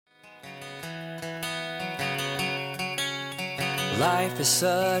Life is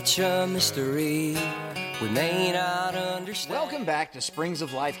such a mystery, we may not understand. Welcome back to Springs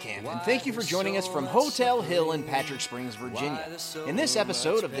of Life Camp, and thank you for joining us from Hotel Hill in Patrick Springs, Virginia. In this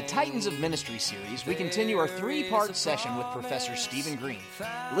episode of the Titans of Ministry series, we continue our three-part session with Professor Stephen Green.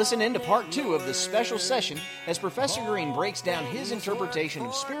 Listen in to part 2 of this special session as Professor Green breaks down his interpretation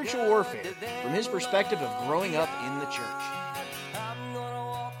of spiritual warfare from his perspective of growing up in the church. I'm gonna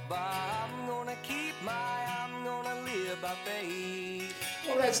walk by, I'm gonna keep my, I'm gonna live by faith.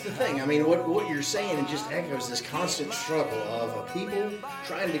 Well, that's the thing. I mean, what you're saying, it just echoes this constant struggle of a people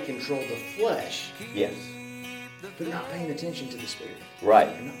trying to control the flesh, Yes, but not paying attention to the spirit. right.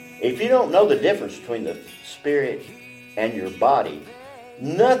 If you don't know the difference between the spirit and your body,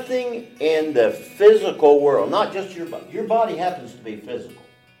 nothing in the physical world, not just your body happens to be physical,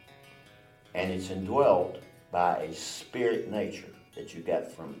 and it's indwelt by a spirit nature that you got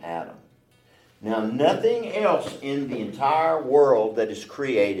from Adam. Now, nothing else in the entire world that is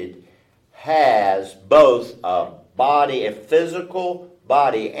created has both a body, a physical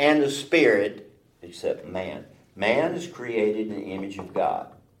body, and a spirit, except man. Man is created in the image of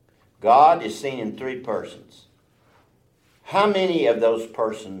God. God is seen in 3 persons. How many of those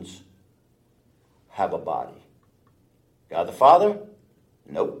persons have a body? God the Father?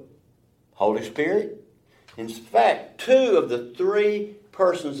 Nope. Holy Spirit? In fact, 2 of the 3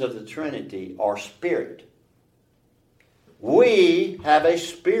 persons of the Trinity are spirit. We have a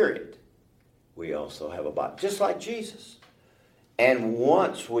spirit. We also have a body, just like Jesus. And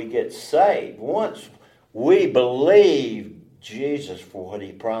once we get saved, once we believe Jesus for what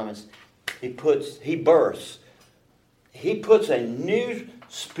he promised, he puts a new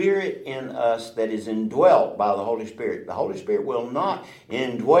spirit in us that is indwelt by the Holy Spirit. The Holy Spirit will not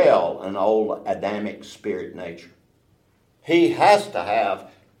indwell an old Adamic spirit nature. He has to have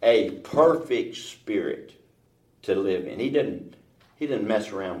a perfect spirit to live in. He didn't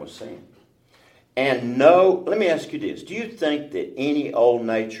mess around with sin. And no, let me ask you this. Do you think that any old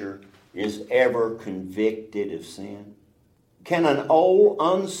nature is ever convicted of sin? Can an old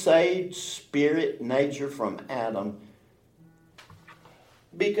unsaved spirit nature from Adam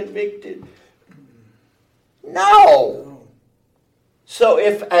be convicted? No. So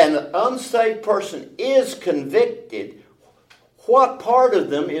if an unsaved person is convicted, what part of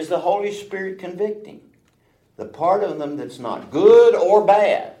them is the Holy Spirit convicting? The part of them that's not good or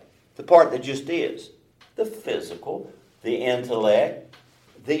bad. The part that just is. The physical, the intellect,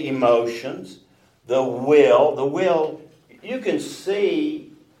 the emotions, the will. The will, you can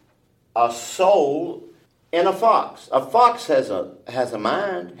see a soul in a fox. A fox has a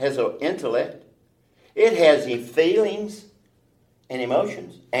mind, has an intellect. It has feelings and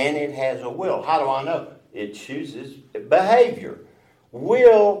emotions, and it has a will. How do I know? It chooses behavior.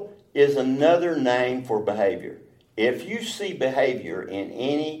 Will is another name for behavior. If you see behavior in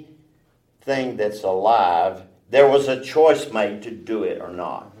anything that's alive, there was a choice made to do it or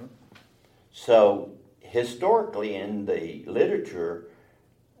not. Mm-hmm. So, historically in the literature,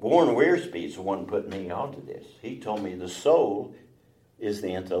 Warren Wiersbe is the one put me onto this. He told me the soul is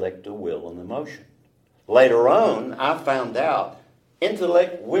the intellect, the will, and the emotion. Later on, I found out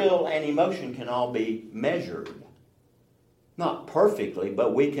intellect, will, and emotion can all be measured. Not perfectly,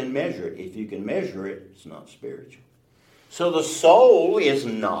 but we can measure it. If you can measure it, it's not spiritual. So the soul is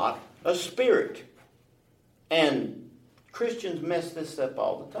not a spirit. And Christians mess this up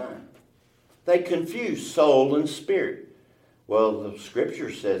all the time. They confuse soul and spirit. Well, the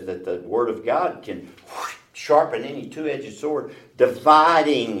Scripture says that the Word of God can sharpen any two-edged sword,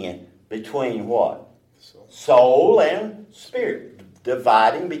 dividing between what? Soul and spirit.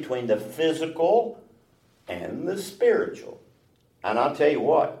 Dividing between the physical and the spiritual. And I'll tell you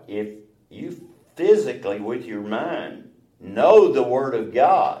what, if you physically with your mind know the Word of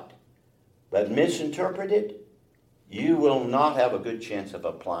God, but misinterpret it, you will not have a good chance of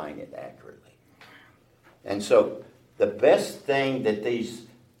applying it accurately. And so the best thing that these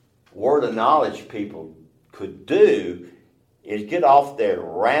Word of Knowledge people could do is get off their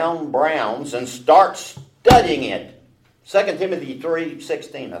round browns and start studying it. 2 Timothy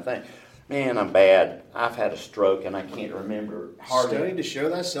 3:16, I think. Man, I'm bad. I've had a stroke and I can't remember hardly. Study to show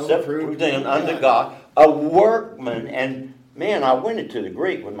thyself approved unto God. A workman, and man, I went into the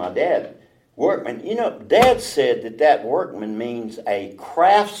Greek with my dad. Workman, Dad said that workman means a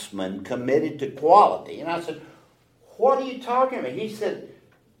craftsman committed to quality. And I said, what are you talking about? He said,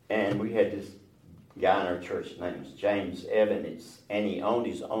 and we had this guy in our church, his name was James Evans, and he owned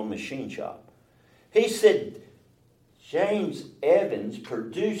his own machine shop. He said, James Evans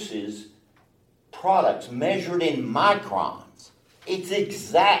produces products measured in microns. It's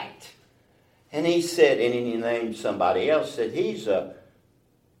exact. And he said, and he named somebody else, said he's a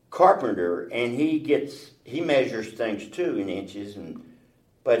carpenter and he measures things too in inches,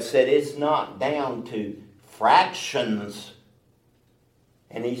 but said it's not down to fractions.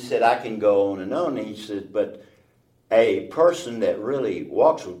 And he said, I can go on. And he said, but a person that really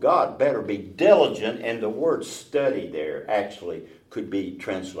walks with God better be diligent, and the word study there actually could be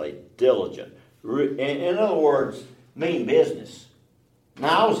translated diligent. In other words, mean business.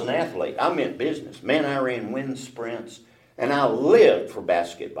 Now, I was an athlete. I meant business. Man, I ran wind sprints, and I lived for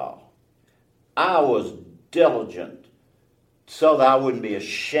basketball. I was diligent so that I wouldn't be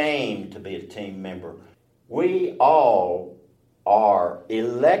ashamed to be a team member. We all are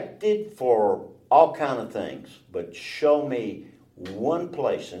elected for all kind of things, but show me one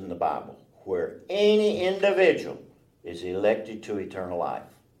place in the Bible where any individual is elected to eternal life.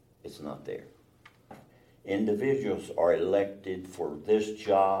 It's not there. Individuals are elected for this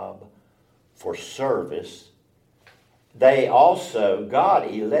job, for service.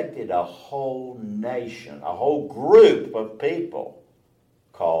 God elected a whole nation, a whole group of people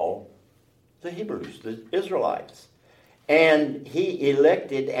called the Hebrews, the Israelites. And he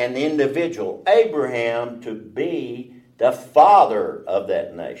elected an individual, Abraham, to be the father of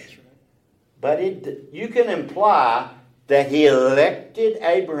that nation. But you can imply that he elected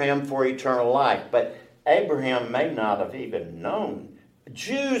Abraham for eternal life, but Abraham may not have even known.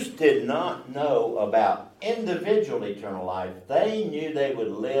 Jews did not know about individual eternal life. They knew they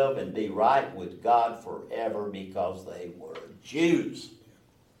would live and be right with God forever because they were Jews.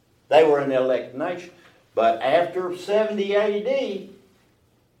 They were an elect nation. But after 70 AD,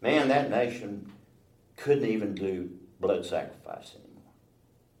 man, that nation couldn't even do blood sacrifice anymore.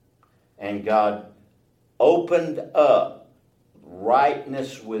 And God opened up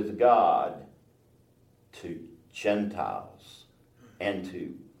rightness with God to Gentiles and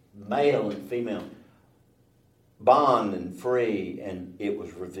to male and female, bond and free, and it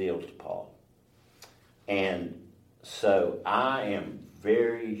was revealed to Paul. And so I am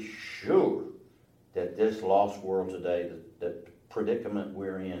very sure that this lost world today, the predicament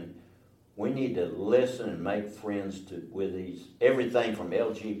we're in, we need to listen and make friends with these, everything from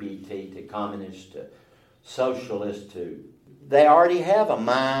LGBT to communist to socialist to, they already have a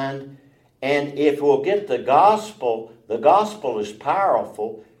mind. And if we'll get the gospel is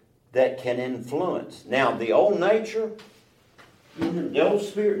powerful, that can influence. Now, the old nature, the old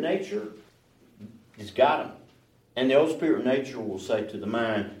spirit nature, has got them. And the old spirit nature will say to the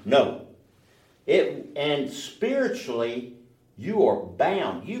mind, no. And spiritually, you are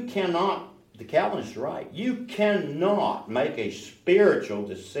bound. You cannot, the Calvinist is right, you cannot make a spiritual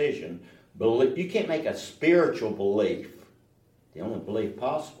decision. You can't make a spiritual belief. The only belief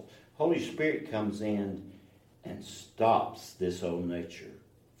possible. Holy Spirit comes in and stops this old nature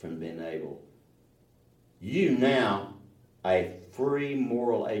from being able. You now, a free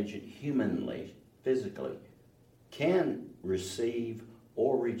moral agent humanly, physically, can receive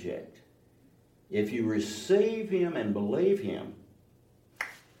or reject. If you receive Him and believe Him,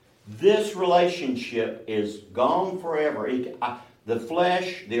 this relationship is gone forever. The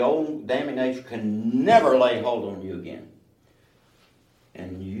flesh, the old damning nature, can never lay hold on you again.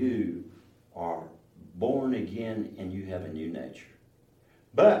 And you are born again and you have a new nature.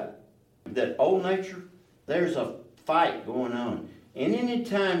 But that old nature, there's a fight going on. And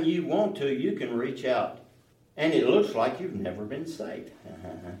anytime you want to, you can reach out. And it looks like you've never been saved.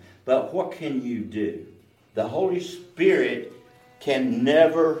 But what can you do? The Holy Spirit can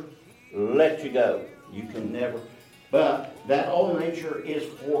never let you go. You can never. But that old nature is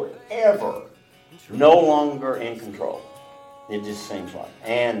forever no longer in control. It just seems like.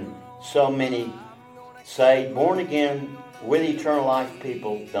 And so many saved, born again, with eternal life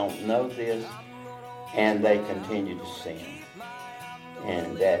people don't know this, and they continue to sin.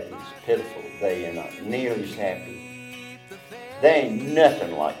 And that is pitiful. They are not nearly as happy. They ain't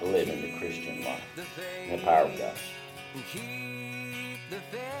nothing like living the Christian life in the power of God.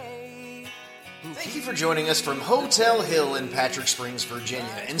 Thank you for joining us from Hotel Hill in Patrick Springs, Virginia,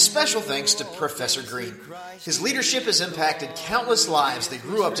 and special thanks to Professor Green. His leadership has impacted countless lives that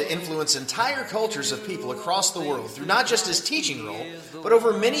grew up to influence entire cultures of people across the world through not just his teaching role, but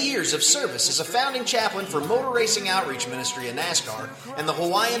over many years of service as a founding chaplain for Motor Racing Outreach Ministry in NASCAR and the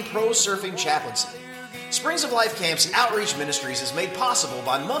Hawaiian Pro Surfing Chaplaincy. Springs of Life Camp's outreach ministries is made possible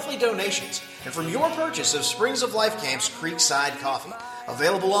by monthly donations and from your purchase of Springs of Life Camp's Creekside Coffee.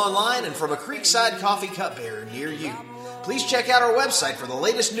 Available online and from a Creekside Coffee cup bearer near you. Please check out our website for the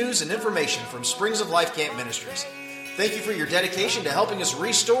latest news and information from Springs of Life Camp Ministries. Thank you for your dedication to helping us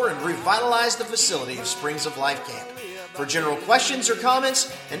restore and revitalize the facility of Springs of Life Camp. For general questions or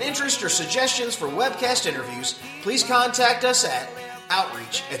comments, and interest or suggestions for webcast interviews, please contact us at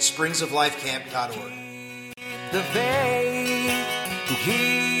outreach@springsoflifecamp.org. The faith,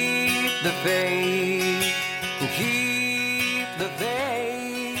 keep the faith.